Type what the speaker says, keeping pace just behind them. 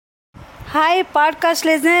Hi podcast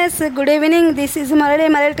listeners, good evening. This is Murali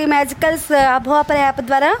మ్యాజికల్స్ అభోపర app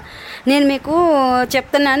ద్వారా నేను మీకు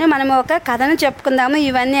చెప్తున్నాను. మనం ఒక కథను చెప్పుకుందాము.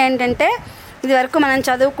 ఇవన్నీ ఏంటంటే ఇదివరకు మనం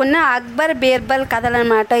చదువుకున్న అక్బర్ బీర్బల్ కథలు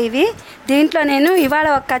అన్నమాట ఇవి. దీంట్లో నేను ఇవాళ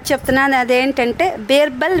ఒక కథ చెప్తున్నాను. అదేంటంటే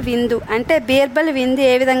బీర్బల్ విందు. అంటే బీర్బల్ విందు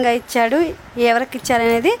ఏ విధంగా ఇచ్చాడు, ఎవరికి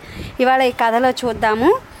ఇచ్చారనేది ఇవాళ ఈ కథలో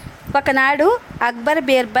చూద్దాము. ఒకనాడు అక్బర్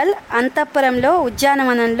బీర్బల్ అంతఃపురంలో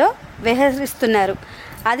ఉద్యానవనంలో విహరిస్తున్నారు.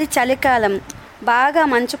 అది చలికాలం, బాగా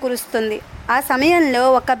మంచు కురుస్తుంది. ఆ సమయంలో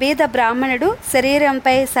ఒక బీద బ్రాహ్మణుడు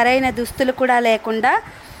శరీరంపై సరైన దుస్తులు కూడా లేకుండా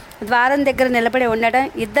ద్వారం దగ్గర నిలబడి ఉండడం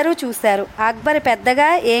ఇద్దరూ చూశారు. అక్బర్ పెద్దగా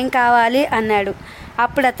ఏం కావాలి అన్నాడు.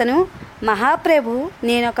 అప్పుడు అతను, మహాప్రభు,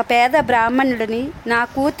 నేను ఒక పేద బ్రాహ్మణుడిని. నా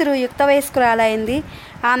కూతురు యుక్త వయస్కురాలైంది.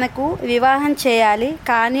 ఆమెకు వివాహం చేయాలి.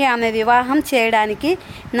 కానీ ఆమె వివాహం చేయడానికి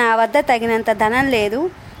నా వద్ద తగినంత ధనం లేదు.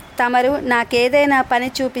 తమరు నాకేదైనా పని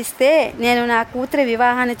చూపిస్తే నేను నా కూతురి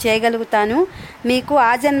వివాహాన్ని చేయగలుగుతాను. మీకు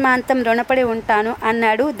ఆజన్మాంతం రుణపడి ఉంటాను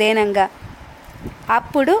అన్నాడు దీనంగా.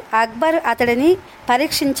 అప్పుడు అక్బర్ అతడిని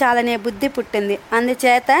పరీక్షించాలనే బుద్ధి పుట్టింది.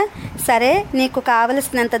 అందుచేత, సరే, నీకు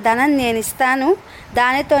కావలసినంత ధనం నేను ఇస్తాను.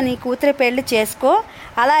 దానితో నీ కూతురి పెళ్లి చేసుకో.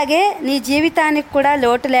 అలాగే నీ జీవితానికి కూడా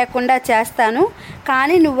లోటు లేకుండా చేస్తాను.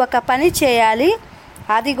 కానీ నువ్వు ఒక పని చేయాలి.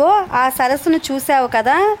 అదిగో ఆ సరస్సును చూశావు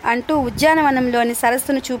కదా అంటూ ఉద్యానవనంలోని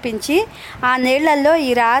సరస్సును చూపించి, ఆ నీళ్లల్లో ఈ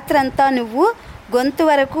రాత్రంతా నువ్వు గొంతు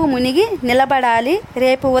వరకు మునిగి నిలబడాలి.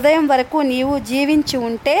 రేపు ఉదయం వరకు నీవు జీవించి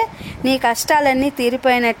ఉంటే నీ కష్టాలన్నీ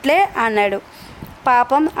తీరిపోయినట్లే అన్నాడు.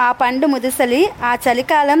 పాపం ఆ పండు ముదుసలి ఆ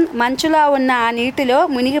చలికాలం మంచులా ఉన్న ఆ నీటిలో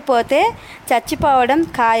మునిగిపోతే చచ్చిపోవడం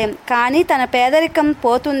ఖాయం. కానీ తన పేదరికం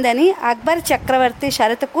పోతుందని అక్బర్ చక్రవర్తి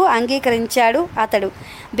షరతుకు అంగీకరించాడు అతడు.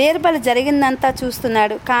 బీర్బల్ జరిగిందంతా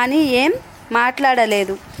చూస్తున్నాడు, కానీ ఏం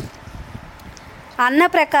మాట్లాడలేదు. అన్న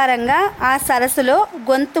ప్రకారంగా ఆ సరస్సులో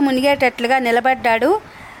గొంతు మునిగేటట్లుగా నిలబడ్డాడు.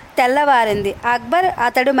 తెల్లవారింది. అక్బర్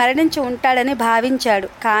అతడు మరణించి ఉంటాడని భావించాడు.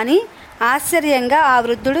 కానీ ఆశ్చర్యంగా ఆ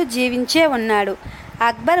వృద్ధుడు జీవించే ఉన్నాడు.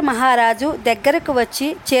 అక్బర్ మహారాజు దగ్గరకు వచ్చి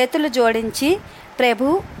చేతులు జోడించి, ప్రభు,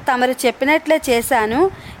 తమరు చెప్పినట్లే చేశాను.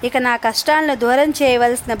 ఇక నా కష్టాలను దూరం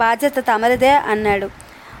చేయవలసిన బాధ్యత తమరిదే అన్నాడు.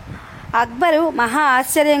 అక్బరు మహా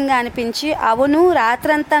ఆశ్చర్యంగా అనిపించి, అవును,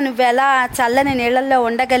 రాత్రంతా నువ్వెలా చల్లని నీళ్లలో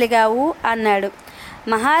ఉండగలిగావు అన్నాడు.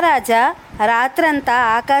 మహారాజా, రాత్రంతా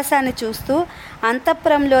ఆకాశాన్ని చూస్తూ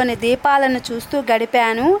అంతఃపురంలోని దీపాలను చూస్తూ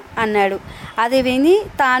గడిపాను అన్నాడు. అది విని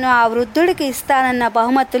తాను ఆ వృద్ధుడికి ఇస్తానన్న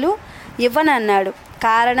బహుమతులు ఇవ్వనన్నాడు.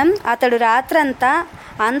 కారణం, అతడు రాత్రంతా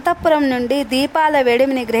అంతఃపురం నుండి దీపాల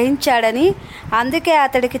వెడిమిని గ్రహించాడని, అందుకే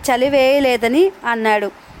అతడికి చలి వేయలేదని అన్నాడు.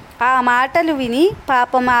 ఆ మాటలు విని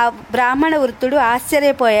పాపం ఆ బ్రాహ్మణ వృద్ధుడు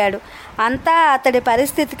ఆశ్చర్యపోయాడు. అంతా అతడి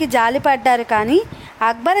పరిస్థితికి జాలిపడ్డారు. కానీ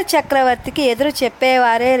అక్బర్ చక్రవర్తికి ఎదురు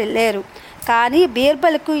చెప్పేవారే లేరు. కానీ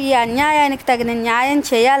బీర్బల్కు ఈ అన్యాయానికి తగిన న్యాయం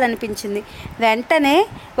చేయాలనిపించింది. వెంటనే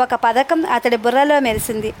ఒక పథకం అతడి బుర్రలో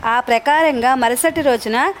మెరిసింది. ఆ ప్రకారంగా మరుసటి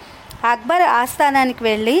రోజున అక్బర్ ఆస్థానానికి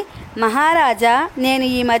వెళ్ళి, మహారాజా, నేను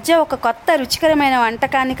ఈ మధ్య ఒక కొత్త రుచికరమైన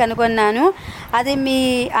వంటకాన్ని కనుగొన్నాను. అది మీ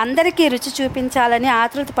అందరికీ రుచి చూపించాలని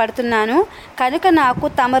ఆతృత పడుతున్నాను. కనుక నాకు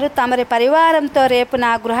తమరి పరివారంతో రేపు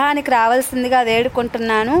నా గృహానికి రావాల్సిందిగా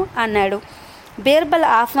వేడుకుంటున్నాను అన్నాడు. బీర్బల్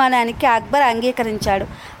ఆహ్వానానికి అక్బర్ అంగీకరించాడు.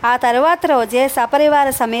 ఆ తరువాత రోజే సపరివార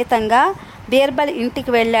సమేతంగా బీర్బల్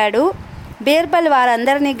ఇంటికి వెళ్ళాడు. బీర్బల్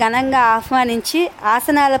వారందరినీ ఘనంగా ఆహ్వానించి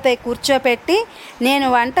ఆసనాలపై కూర్చోపెట్టి, నేను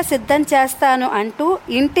వంట సిద్ధం చేస్తాను అంటూ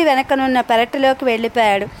ఇంటి వెనకనున్న పెరటిలోకి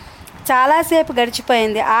వెళ్ళిపోయాడు. చాలాసేపు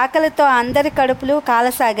గడిచిపోయింది. ఆకలితో అందరి కడుపులు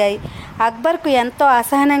కాలసాగాయి. అక్బర్కు ఎంతో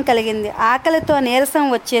అసహనం కలిగింది. ఆకలితో నీరసం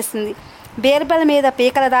వచ్చేసింది. బీర్బల్ మీద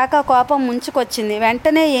పీకల దాకా కోపం ముంచుకొచ్చింది.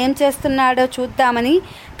 వెంటనే ఏం చేస్తున్నాడో చూద్దామని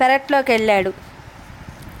పెరట్లోకి వెళ్ళాడు.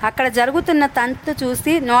 అక్కడ జరుగుతున్న తంతు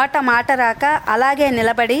చూసి నోట మాట రాక అలాగే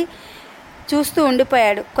నిలబడి చూస్తూ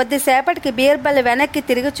ఉండిపోయాడు. కొద్దిసేపటికి బీర్బల్ వెనక్కి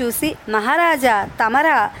తిరిగి చూసి, మహారాజా,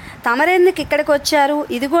 తమరెందుకు ఇక్కడికి వచ్చారు?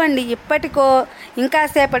 ఇదిగోండి, ఇప్పటికో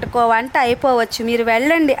ఇంకాసేపటికో వంట అయిపోవచ్చు, మీరు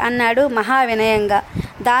వెళ్ళండి అన్నాడు మహా వినయంగా.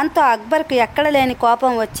 దాంతో అక్బర్కు ఎక్కడ లేని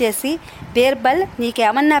కోపం వచ్చేసి, బీర్బల్,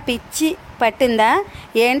 నీకేమన్నా పిచ్చి పట్టిందా?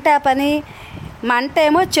 ఏంటా పని? మంట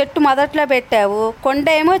ఏమో చెట్టు మొదట్లో పెట్టావు, కొండ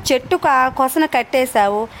ఏమో చెట్టు కొసన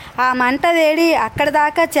కట్టేశావు. ఆ మంట వేడి అక్కడి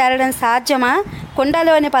దాకా చేరడం సాధ్యమా?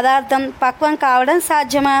 కుండలోని పదార్థం పక్వం కావడం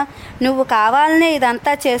సాధ్యమా? నువ్వు కావాలనే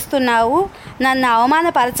ఇదంతా చేస్తున్నావు. నన్ను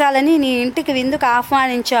అవమానపరచాలని నీ ఇంటికి విందుకు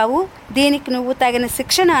ఆహ్వానించావు. దీనికి నువ్వు తగిన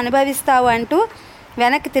శిక్షను అనుభవిస్తావు అంటూ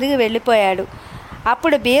వెనక్కి తిరిగి వెళ్ళిపోయాడు.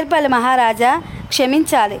 అప్పుడు బీర్బల్, మహారాజా,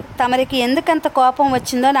 క్షమించాలి, తమరికి ఎందుకంత కోపం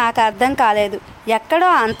వచ్చిందో నాకు అర్థం కాలేదు. ఎక్కడో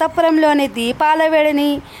అంతఃపురంలోని దీపాల వేడిని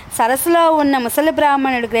సరస్సులో ఉన్న ముసలి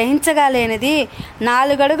బ్రాహ్మణుడు గ్రహించగలేనిది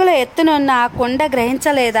 4 అడుగుల ఎత్తునున్న ఆ కుండ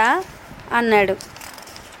గ్రహించలేదా అన్నాడు.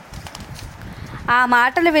 ఆ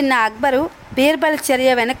మాటలు విన్న అక్బరు బీర్బల్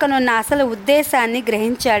చర్య వెనుకనున్న అసలు ఉద్దేశాన్ని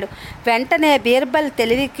గ్రహించాడు. వెంటనే బీర్బల్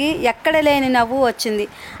తెలివికి ఎక్కడ లేని నవ్వు వచ్చింది.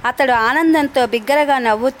 అతడు ఆనందంతో బిగ్గరగా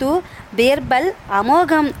నవ్వుతూ, బీర్బల్,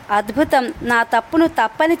 అమోఘం, అద్భుతం, నా తప్పును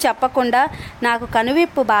తప్పని చెప్పకుండా నాకు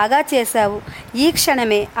కనువిప్పు బాగా చేశావు. ఈ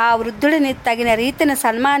క్షణమే ఆ వృద్ధుడిని తగిన రీతిని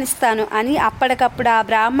సన్మానిస్తాను అని అప్పటికప్పుడు ఆ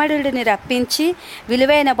బ్రాహ్మణుడిని రప్పించి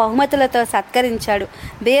విలువైన బహుమతులతో సత్కరించాడు.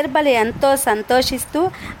 బీర్బల్ ఎంతో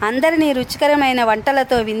సంతోషిస్తూ అందరినీ రుచికరమైన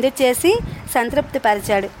వంటలతో విందు చేసి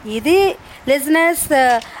సంతృప్తిపరిచాడు. ఇది లిజనర్స్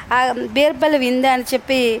బీర్బల్ విందు అని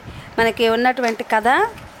చెప్పి మనకి ఉన్నటువంటి కథ.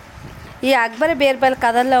 ఈ అక్బర్ బీర్బల్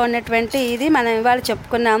కథల్లో ఉన్నటువంటి ఇది మనం ఇవాళ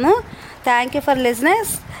చెప్పుకున్నాము. Thank you for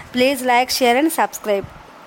listeners. Please like, share and subscribe.